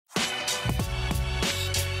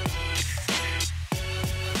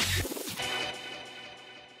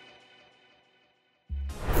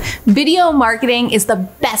Video marketing is the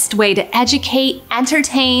best way to educate,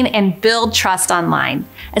 entertain, and build trust online,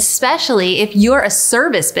 especially if you're a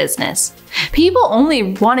service business. People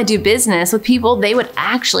only want to do business with people they would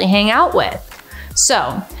actually hang out with.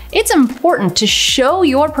 So, it's important to show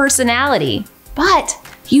your personality, but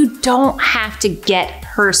you don't have to get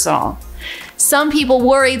personal. Some people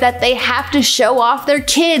worry that they have to show off their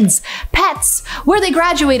kids, pets, where they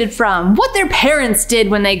graduated from, what their parents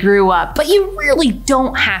did when they grew up, but you really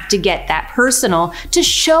don't have to get that personal to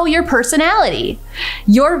show your personality.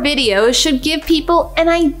 Your videos should give people an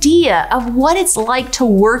idea of what it's like to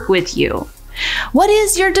work with you. What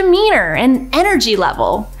is your demeanor and energy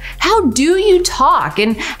level? How do you talk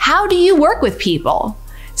and how do you work with people?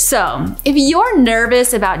 So, if you're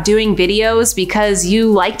nervous about doing videos because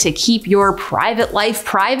you like to keep your private life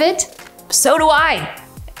private, so do I.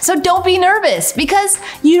 So don't be nervous because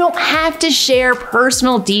you don't have to share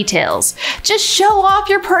personal details. Just show off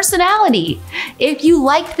your personality. If you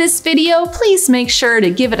liked this video, please make sure to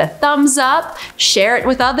give it a thumbs up, share it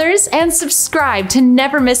with others, and subscribe to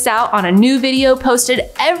never miss out on a new video posted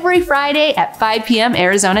every Friday at 5 p.m.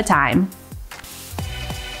 Arizona time.